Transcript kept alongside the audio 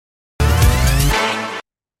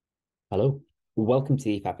Hello, welcome to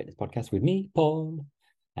the Fat Fitness Podcast with me, Paul.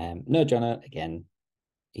 No, Jonah, again,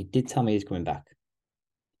 he did tell me he's coming back.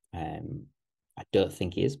 I don't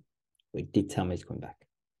think he is, but he did tell me he's coming back.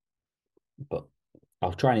 But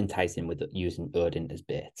I'll try and entice him with using Odin as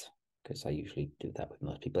bait, because I usually do that with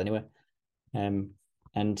most people anyway. And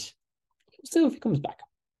still, if he comes back.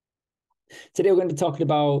 Today, we're going to be talking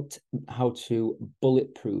about how to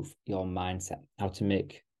bulletproof your mindset, how to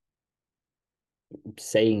make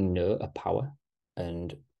saying no a power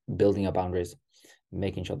and building your boundaries,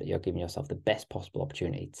 making sure that you're giving yourself the best possible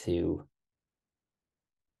opportunity to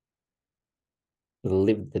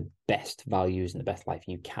live the best values and the best life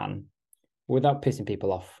you can without pissing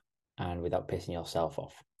people off and without pissing yourself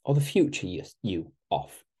off or the future you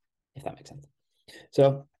off, if that makes sense.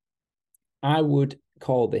 So I would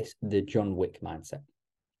call this the John Wick mindset.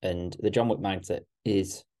 And the John Wick mindset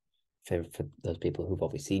is, for those people who've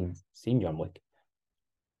obviously seen John Wick,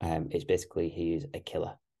 it's basically he's a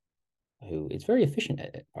killer who is very efficient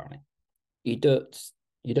at it, apparently. You don't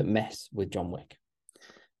mess with John Wick.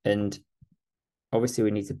 And obviously we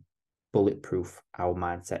need to bulletproof our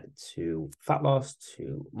mindset to fat loss,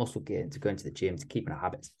 to muscle gain, to going to the gym, to keeping our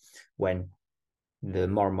habits. When the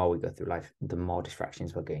more and more we go through life, the more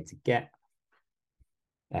distractions we're going to get.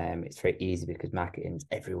 It's very easy because marketing's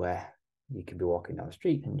everywhere. You can be walking down the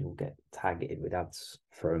street and you'll get targeted with ads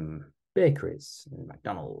from bakeries and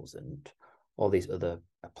McDonald's and all these other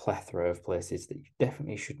a plethora of places that you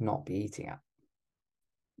definitely should not be eating at.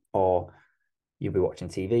 Or you'll be watching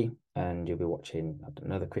TV and you'll be watching, I don't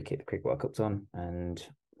know, the Cricket World Cup's on, and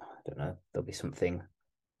I don't know, there'll be something.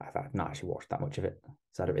 I've not actually watched that much of it,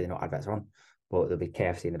 so I don't really know what adverts are on, but there'll be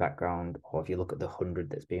KFC in the background. Or if you look at the 100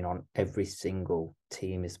 that's been on, every single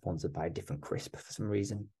team is sponsored by a different crisp for some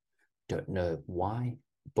reason. Don't know why,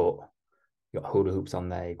 but you've got hula hoops on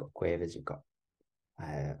there, you've got quavers, you've got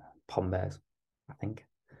pom bears, I think.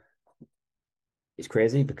 It's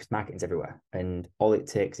crazy because marketing's everywhere, and all it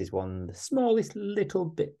takes is the smallest little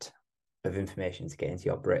bit of information to get into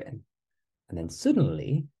your brain, and then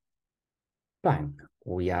suddenly, bang,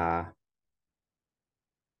 we are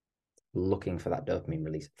looking for that dopamine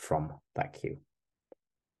release from that cue.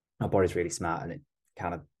 Our body's really smart, and it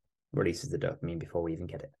kind of releases the dopamine before we even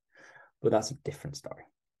get it. But that's a different story.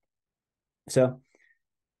 So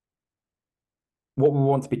what we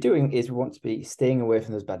want to be doing is we want to be staying away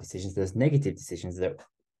from those bad decisions, those negative decisions that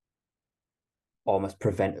almost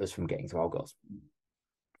prevent us from getting to our goals.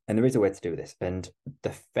 And there is a way to do this. And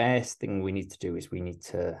the first thing we need to do is we need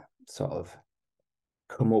to sort of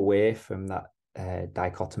come away from that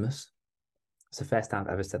dichotomous. It's the first time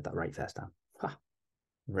I've ever said that right first time. I'm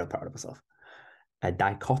real proud of myself. A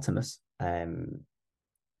dichotomous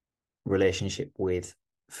relationship with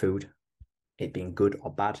food, it being good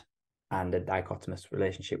or bad, and a dichotomous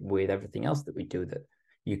relationship with everything else that we do that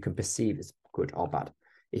you can perceive as good or bad.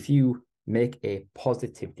 If you make a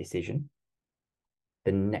positive decision,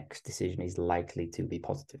 the next decision is likely to be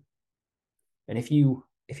positive. And if you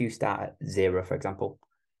start at 0, for example,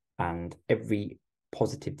 and every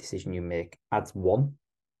positive decision you make adds 1,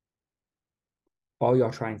 all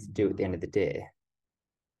you're trying to do at the end of the day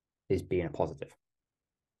is being a positive.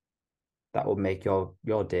 That will make your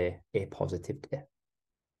day a positive day.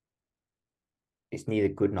 It's neither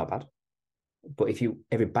good nor bad. But if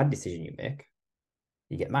every bad decision you make,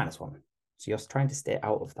 you get -1. So you're trying to stay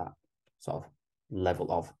out of that sort of level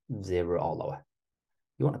of 0 or lower.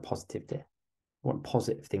 You want a positive day. You want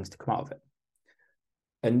positive things to come out of it.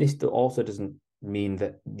 And this also doesn't mean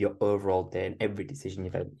that your overall day and every decision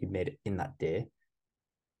you've made in that day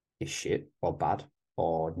is shit or bad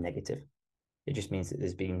or negative. It just means that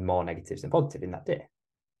there's been more negatives than positive in that day.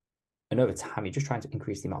 And over time, you're just trying to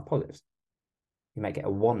increase the amount of positives. You might get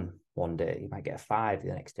a 1 one day, you might get a 5 the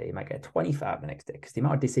next day, you might get a 25 the next day, because the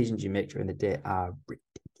amount of decisions you make during the day are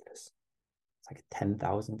ridiculous. It's like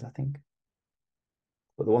 10,000, I think.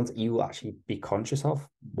 But the ones that you will actually be conscious of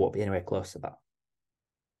won't be anywhere close to that.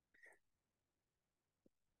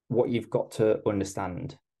 What you've got to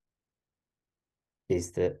understand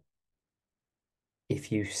is that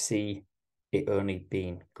if you see it only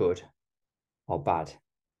being good or bad,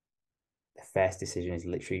 the first decision is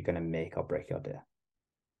literally going to make or break your day.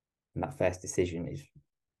 And that first decision is,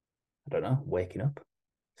 I don't know, waking up,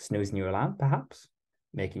 snoozing your alarm, perhaps,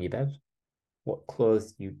 making your bed, what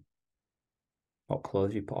clothes you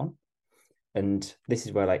put on. And this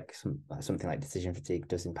is where something like decision fatigue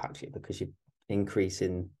does impact you, because you're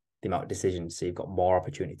increasing the amount of decisions, so you've got more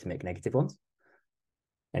opportunity to make negative ones.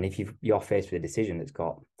 And if you're faced with a decision that's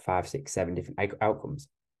got 5, 6, 7 different outcomes,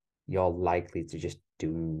 you're likely to just do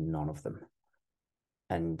none of them.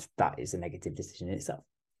 And that is a negative decision in itself.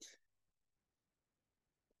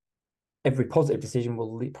 every positive decision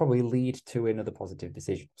will probably lead to another positive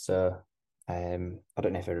decision. So I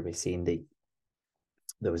don't know if everybody's seen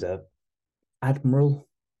there was a admiral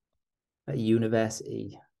at a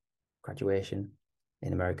university graduation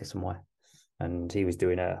in America somewhere, and he was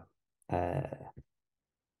doing uh,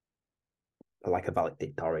 like a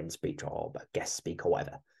valedictorian speech or a guest speaker or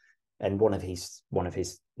whatever. And one of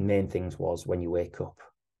his main things was when you wake up,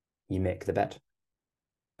 you make the bed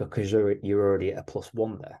because you're already at a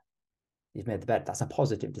 +1 there. You've made the bed. That's a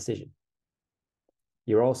positive decision.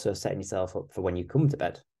 You're also setting yourself up for when you come to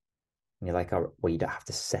bed. And you're like, oh, well, you don't have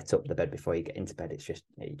to set up the bed before you get into bed. It's just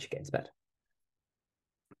you just get into bed.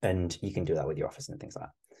 And you can do that with your office and things like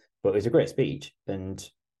that. But it was a great speech. And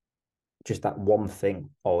just that one thing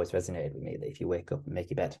always resonated with me, that if you wake up and make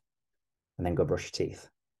your bed and then go brush your teeth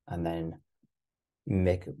and then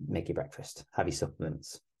make your breakfast, have your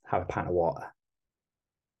supplements, have a pint of water,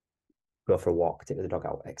 go for a walk, take the dog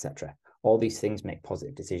out, etc. All these things make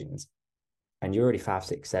positive decisions. And you're already 5,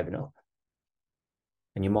 6, 7 up.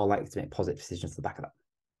 And you're more likely to make positive decisions to the back of that.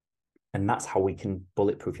 And that's how we can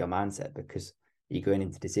bulletproof your mindset, because you're going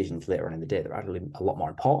into decisions later on in the day that are actually a lot more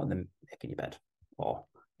important than making your bed, or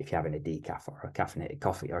if you're having a decaf or a caffeinated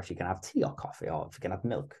coffee, or if you can have tea or coffee, or if you can have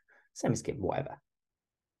milk, semi-skim, whatever.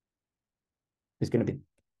 There's going to be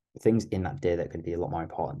things in that day that are going to be a lot more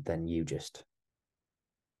important than you just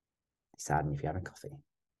deciding if you're having coffee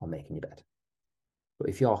or making your bed. But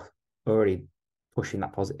if you're already pushing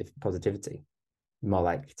that positivity, you're more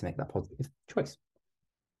likely to make that positive choice.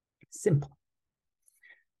 Simple.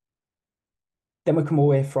 Then we come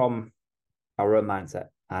away from our own mindset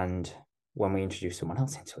and when we introduce someone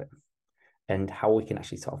else into it, and how we can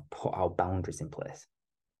actually sort of put our boundaries in place.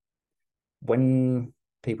 When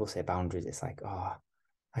people say boundaries, it's like, oh,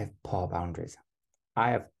 I have poor boundaries.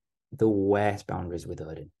 I have the worst boundaries with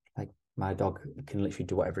Odin. Like, my dog can literally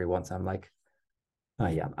do whatever he wants. I'm like, oh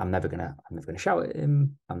yeah, I'm never gonna shout at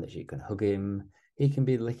him. I'm literally gonna hug him. He can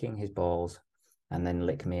be licking his balls and then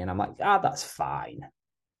lick me, and I'm like, that's fine.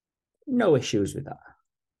 No issues with that.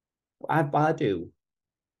 I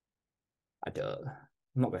don't.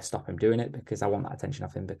 I'm not going to stop him doing it because I want that attention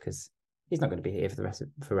off him, because he's not going to be here for the rest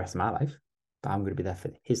of my life, but I'm going to be there for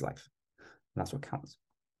his life. And that's what counts.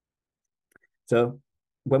 So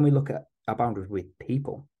when we look at our boundaries with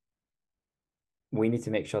people, we need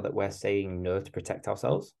to make sure that we're saying no to protect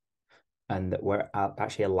ourselves, and that we're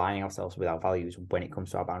actually aligning ourselves with our values when it comes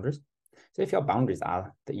to our boundaries. So if your boundaries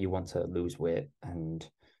are that you want to lose weight and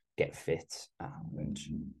get fit and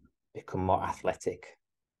become more athletic,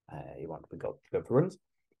 you want to go for runs,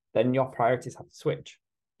 then your priorities have to switch.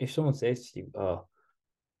 If someone says to you, oh,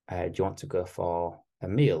 do you want to go for a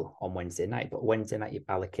meal on Wednesday night, but Wednesday night you've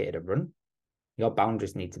allocated a run, your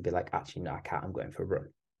boundaries need to be like, actually, no, I can't, I'm going for a run.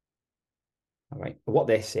 All right. But what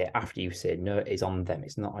they say after you say no is on them.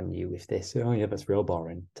 It's not on you. If they say, oh yeah, that's real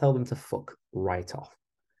boring, tell them to fuck right off.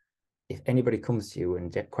 If anybody comes to you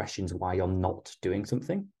and questions why you're not doing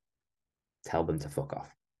something, tell them to fuck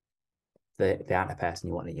off. They aren't a person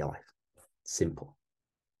you want in your life. Simple.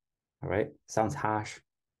 All right. Sounds harsh.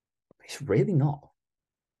 It's really not.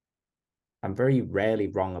 I'm very rarely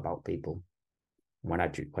wrong about people when I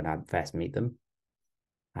first meet them,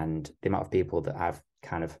 and the amount of people that I've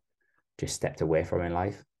kind of just stepped away from in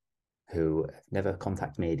life who have never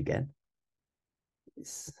contacted me again.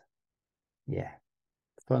 It's, yeah,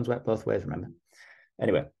 the phones work both ways, remember?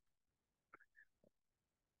 Anyway,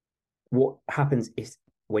 what happens is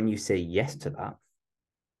when you say yes to that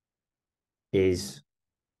is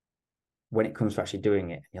when it comes to actually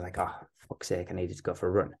doing it, you're like, oh, fuck's sake, I needed to go for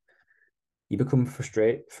a run. You become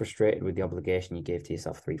frustrated with the obligation you gave to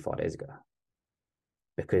yourself 3-4 days ago,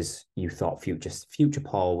 because you thought future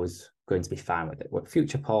Paul was going to be fine with it. Well,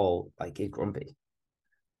 future Paul, like, is grumpy.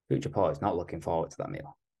 Future Paul is not looking forward to that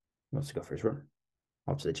meal. He wants to go for his run,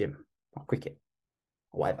 or to the gym, or cricket,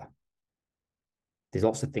 or whatever. There's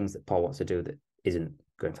lots of things that Paul wants to do that isn't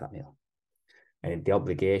going for that meal. And the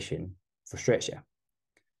obligation frustrates you,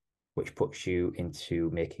 which puts you into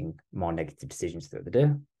making more negative decisions throughout the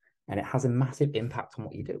day. And it has a massive impact on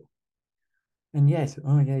what you do. And yes,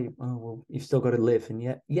 well, you've still got to live. And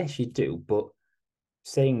yet, yes, you do. But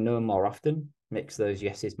saying no more often makes those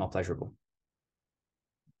yeses more pleasurable.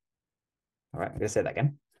 All right, I'm going to say that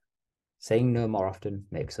again. Saying no more often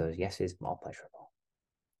makes those yeses more pleasurable.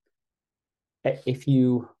 If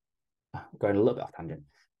you, going a little bit off tangent,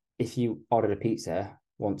 if you ordered a pizza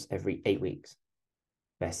once every 8 weeks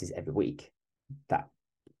versus every week, that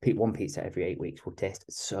one pizza every 8 weeks will taste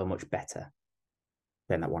so much better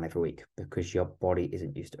than that one every week, because your body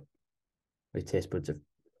isn't used to it. The taste buds have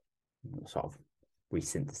sort of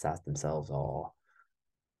resynthesized themselves, or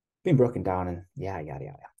being broken down and yada, yada,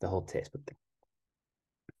 yada, the whole taste bud thing.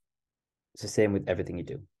 It's the same with everything you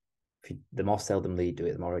do. The more seldomly you do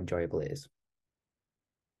it, the more enjoyable it is.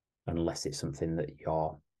 Unless it's something that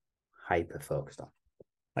you're hyper focused on,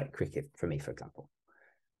 like cricket for me, for example.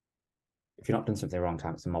 If you're not doing something wrong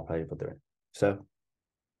time, it's more pleasurable doing it. So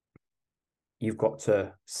you've got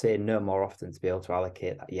to say no more often to be able to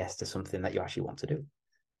allocate that yes to something that you actually want to do.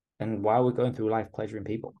 And while we're going through life pleasuring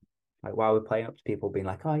people, like while we're playing up to people being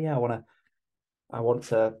like, oh yeah, I want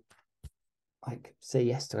to like say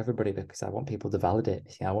yes to everybody because I want people to validate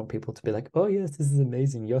me. I want people to be like, oh yes, this is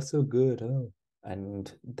amazing. You're so good. Oh.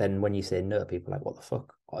 And then when you say no, people are like, what the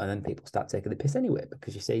fuck? And then people start taking the piss anyway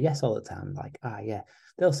because you say yes all the time. Like, yeah,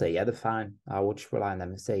 they'll say, yeah, they're fine. I will just rely on them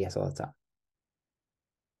and say yes all the time.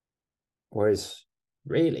 Whereas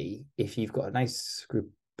really, if you've got a nice group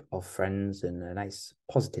of friends and a nice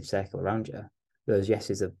positive circle around you, those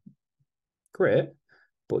yeses are great,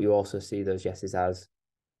 but you also see those yeses as,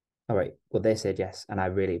 all right, well, they said yes, and I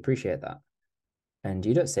really appreciate that. And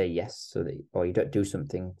you don't say yes so that, or you don't do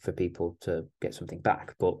something for people to get something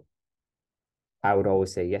back. But I would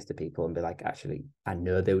always say yes to people and be like, actually, I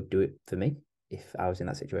know they would do it for me if I was in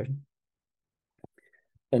that situation.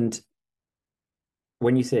 And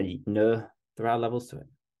when you say no, there are levels to it.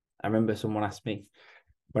 I remember someone asked me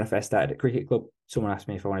when I first started at cricket club, someone asked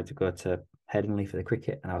me if I wanted to go to Headingley for the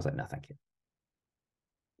cricket, and I was like, no, thank you.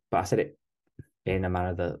 But I said it in a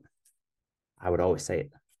manner that I would always say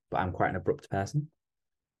it, but I'm quite an abrupt person.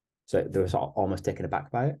 So they were sort of almost taken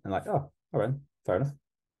aback by it and like, oh, all right, fair enough.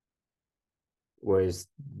 Whereas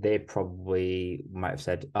they probably might have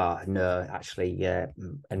said, oh, no, actually, yeah,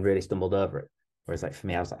 and really stumbled over it. Whereas like for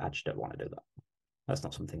me, I was like, I just don't want to do that. That's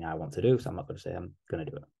not something I want to do. So I'm not going to say I'm going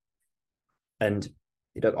to do it. And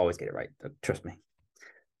you don't always get it right. Trust me.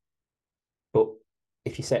 But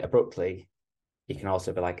if you say it abruptly, you can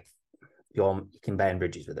also be like, you can burn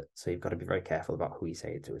bridges with it. So you've got to be very careful about who you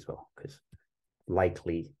say it to as well. Because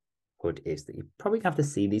likelihood is that you probably have to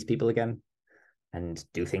see these people again and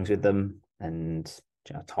do things with them and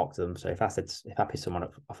talk to them. So if I piss someone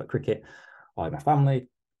off at cricket or in my family,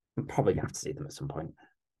 I'm probably gonna have to see them at some point.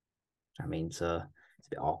 I mean, so it's a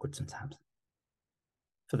bit awkward sometimes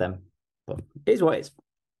for them, but it is what it is.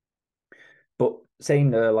 But saying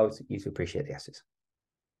no allows you to appreciate the yeses,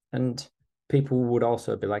 and people would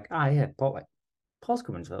also be like, yeah, Paul's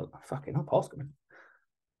coming, so fucking hell, Paul's coming.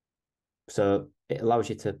 So it allows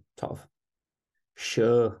you to sort of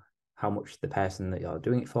show how much the person that you're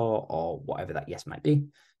doing it for or whatever that yes might be,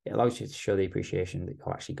 it allows you to show the appreciation that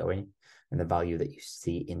you're actually going and the value that you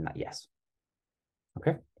see in that yes.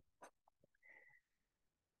 Okay.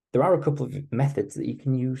 There are a couple of methods that you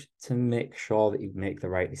can use to make sure that you make the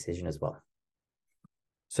right decision as well.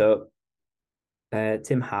 So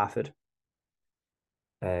Tim Harford,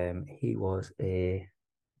 he was a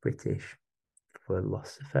British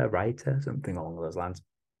philosopher, writer, something along those lines,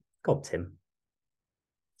 called Tim.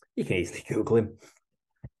 You can easily Google him.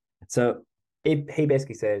 So he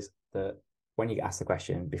basically says that when you get asked the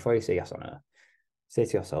question, before you say yes or no, say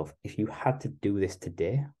to yourself, if you had to do this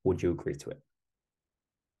today, would you agree to it?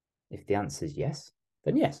 If the answer is yes,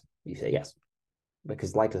 then yes, you say yes.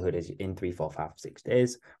 Because likelihood is in 3, 4, 5, 6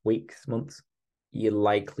 days, weeks, months, you're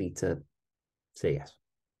likely to say yes.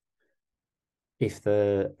 If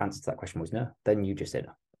the answer to that question was no, then you just say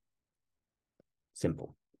no.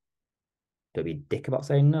 Simple. Don't be a dick about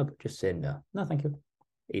saying no, but just say no. No, thank you.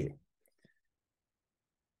 Easy.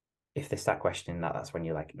 If they start questioning that, that's when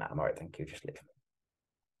you're like, nah, I'm all right, thank you, just leave.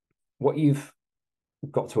 What you've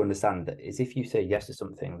got to understand that is if you say yes to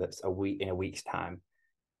something that's in a week's time,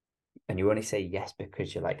 and you only say yes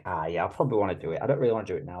because you're like, yeah, I probably want to do it. I don't really want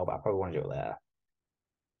to do it now, but I probably want to do it later.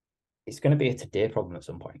 It's going to be a today problem at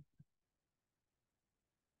some point.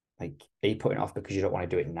 Like, are you putting it off because you don't want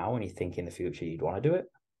to do it now and you think in the future you'd want to do it?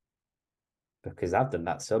 Because I've done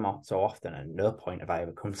that so often, and no point have I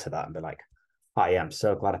ever come to that and be like, yeah, I'm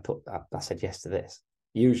so glad I said yes to this.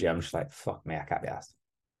 Usually I'm just like, fuck me, I can't be asked.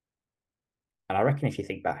 And I reckon if you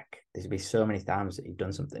think back, there's be so many times that you've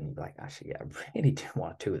done something, you'd be like, actually, yeah, I really do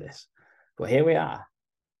want to do this. But here we are.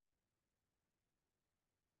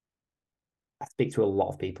 I speak to a lot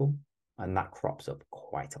of people, and that crops up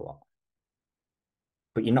quite a lot.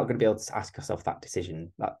 But you're not going to be able to ask yourself that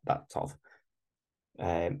decision, that sort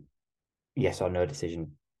of yes or no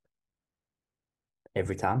decision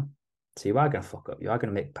every time. So you are going to fuck up. You are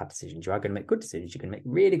going to make bad decisions. You are going to make good decisions. You're going to make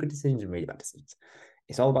really good decisions and really bad decisions.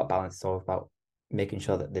 It's all about balance. It's all about making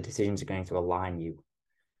sure that the decisions are going to align you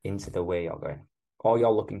into the way you're going. All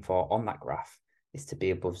you're looking for on that graph is to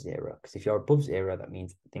be above zero. Because if you're above zero, that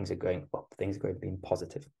means things are going up. Things are going to be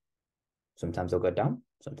positive. Sometimes they'll go down,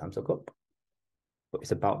 sometimes they'll go up. But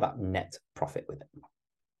it's about that net profit with it.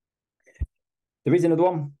 There is another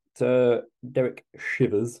one to Derek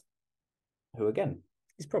Shivers, who again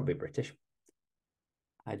is probably British.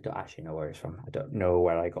 I don't actually know where he's from. I don't know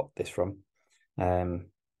where I got this from. I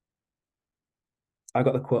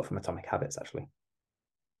got the quote from Atomic Habits, actually.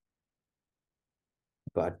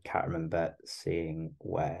 But I can't remember seeing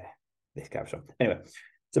where this guy was from. Anyway,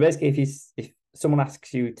 so basically, if someone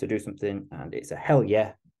asks you to do something and it's a hell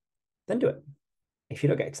yeah, then do it. If you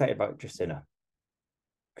don't get excited about it, just say no.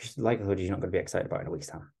 Because the likelihood is you're not going to be excited about it in a week's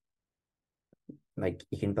time. Like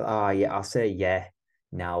you can, yeah, I'll say yeah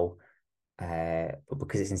now, but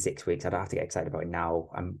because it's in 6 weeks, I don't have to get excited about it now.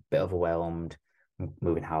 I'm a bit overwhelmed. I'm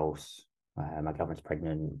moving house. My girlfriend's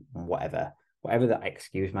pregnant. Whatever that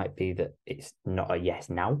excuse might be, that it's not a yes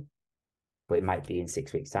now, but it might be in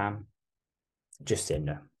 6 weeks' time. Just say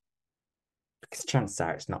no, because chances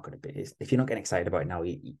are it's not going to be. If you're not getting excited about it now,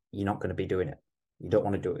 you're not going to be doing it. You don't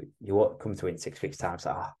want to do it. You won't come to it in 6 weeks' time.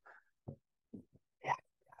 So, yeah.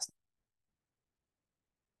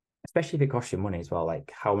 Especially if it costs you money as well.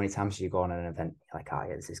 Like, how many times do you go on an event? You're like,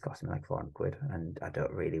 yeah, this is costing me like 400 quid, and I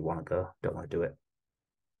don't really want to go. Don't want to do it.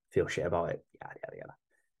 Feel shit about it.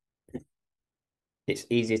 Yeah. It's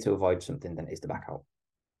easier to avoid something than it is to back out,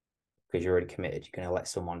 because you're already committed. You're going to let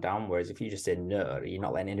someone down. Whereas if you just say no, you're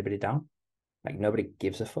not letting anybody down. Like, nobody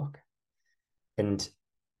gives a fuck. And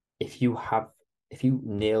if you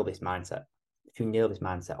nail this mindset,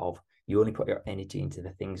 of you only put your energy into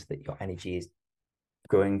the things that your energy is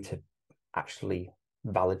going to actually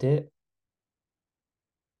validate,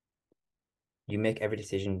 you make every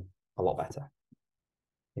decision a lot better.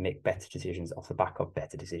 You make better decisions off the back of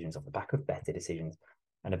better decisions,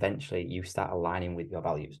 and eventually you start aligning with your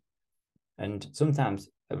values. And sometimes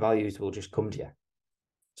values will just come to you.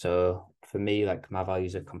 So for me, like, my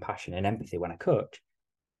values are compassion and empathy. When I coach,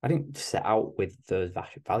 I didn't set out with those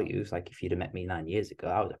values. Like, if you'd have met me 9 years ago,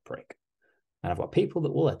 I was a prick. And I've got people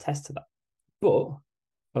that will attest to that. But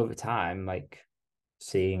over time, like,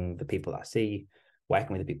 seeing the people that I see,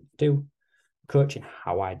 working with the people that do, coaching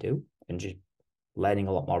how I do, and just learning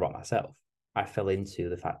a lot more about myself, I fell into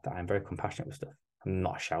the fact that I'm very compassionate with stuff. I'm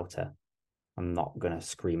not a shouter. I'm not going to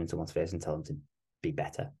scream in someone's face and tell them to be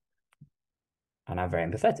better. And I'm very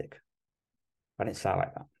empathetic. I didn't start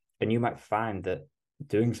like that. And you might find that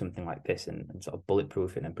doing something like this and sort of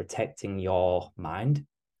bulletproofing and protecting your mind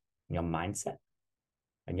and your mindset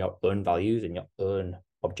and your own values and your own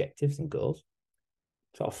objectives and goals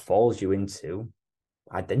sort of falls you into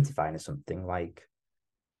identifying as something like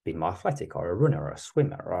being more athletic, or a runner, or a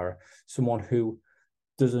swimmer, or someone who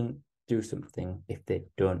doesn't do something if they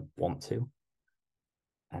don't want to.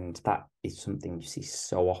 And that is something you see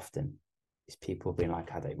so often, is people being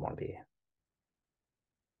like, I don't want to be here,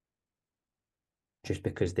 just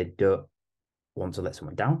because they don't want to let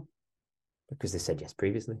someone down, because they said yes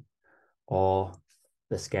previously, or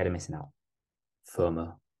they're scared of missing out.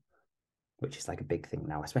 FOMO, which is like a big thing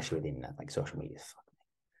now, especially within like social media.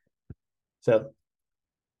 So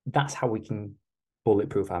that's how we can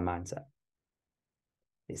bulletproof our mindset.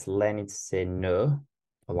 It's learning to say no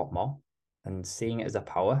a lot more and seeing it as a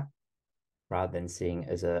power rather than seeing it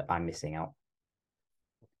as a I'm missing out.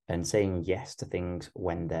 And saying yes to things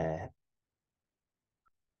when they're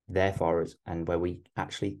there for us and where we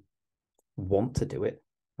actually want to do it.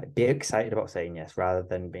 Like, be excited about saying yes rather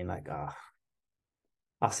than being like,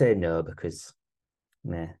 I'll say no because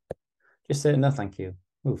nah. Just say no, thank you.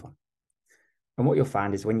 Move on. And what you'll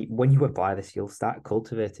find is when you apply this, you'll start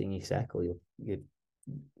cultivating your circle.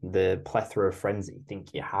 The plethora of friends that you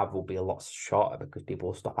think you have will be a lot shorter, because people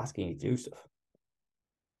will stop asking you to do stuff.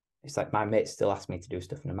 It's like my mates still ask me to do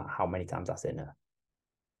stuff no matter how many times I say no.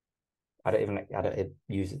 I don't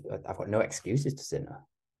use it. I've got no excuses to say no.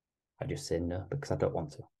 I just say no because I don't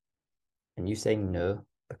want to. And you saying no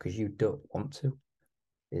because you don't want to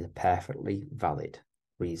is a perfectly valid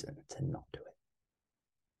reason to not do it.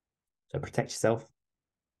 So protect yourself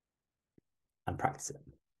and practice it.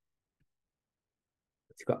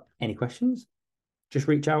 If you've got any questions, just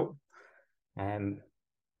reach out. Not a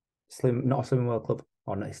Slimming World Club,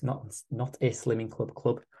 or no, it's not a Slimming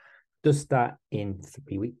Club does start in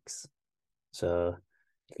 3 weeks. So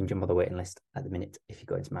you can jump on the waiting list at the minute if you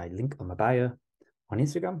go into my link on my bio on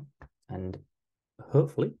Instagram. And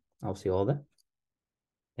hopefully I'll see you all there.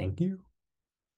 Thank you.